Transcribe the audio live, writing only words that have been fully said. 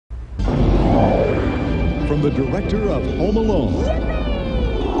from the director of Home Alone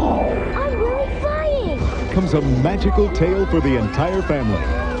I'm really flying! comes a magical tale for the entire family.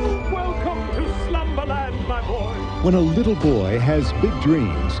 Welcome to Slumberland, my boy. When a little boy has big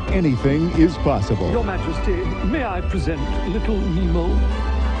dreams, anything is possible. Your Majesty, may I present little Nemo?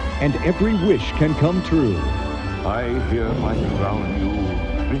 And every wish can come true. I hereby crown you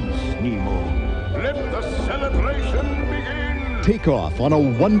Prince Nemo. Let the celebration begin! Take off on a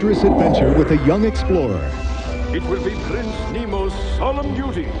wondrous adventure with a young explorer. It will be Prince Nemo's solemn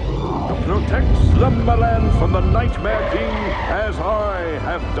duty to protect Slumberland from the Nightmare King as I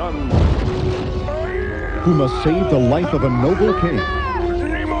have done. Who must save the life of a noble king.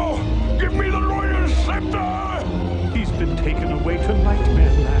 Nemo, give me the royal scepter! He's been taken away to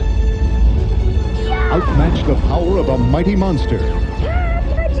Nightmare Land. Outmatch the power of a mighty monster.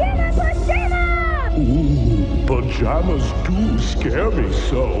 Pajama, pajama! Ooh, pajamas do scare me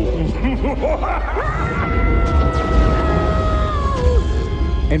so.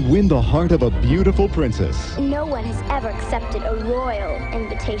 And win the heart of a beautiful princess. No one has ever accepted a royal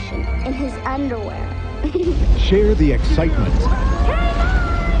invitation in his underwear. Share the excitement.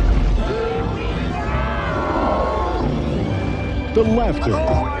 The laughter.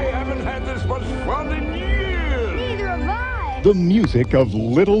 I haven't had this much fun in years! Neither have I! The music of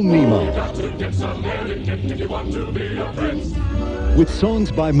Little Nemo. With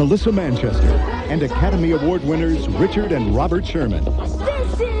songs by Melissa Manchester and Academy Award winners Richard and Robert Sherman.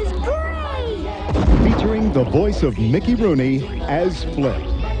 This is great! Featuring the voice of Mickey Rooney as Flip.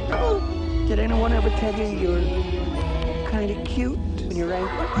 Did anyone ever tell you you're kind of cute when you're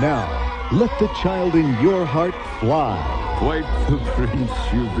angry? Now, let the child in your heart fly. Quite the prince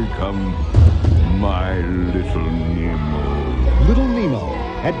you've become, my little Nemo. Little Nemo,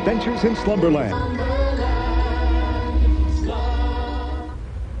 Adventures in Slumberland.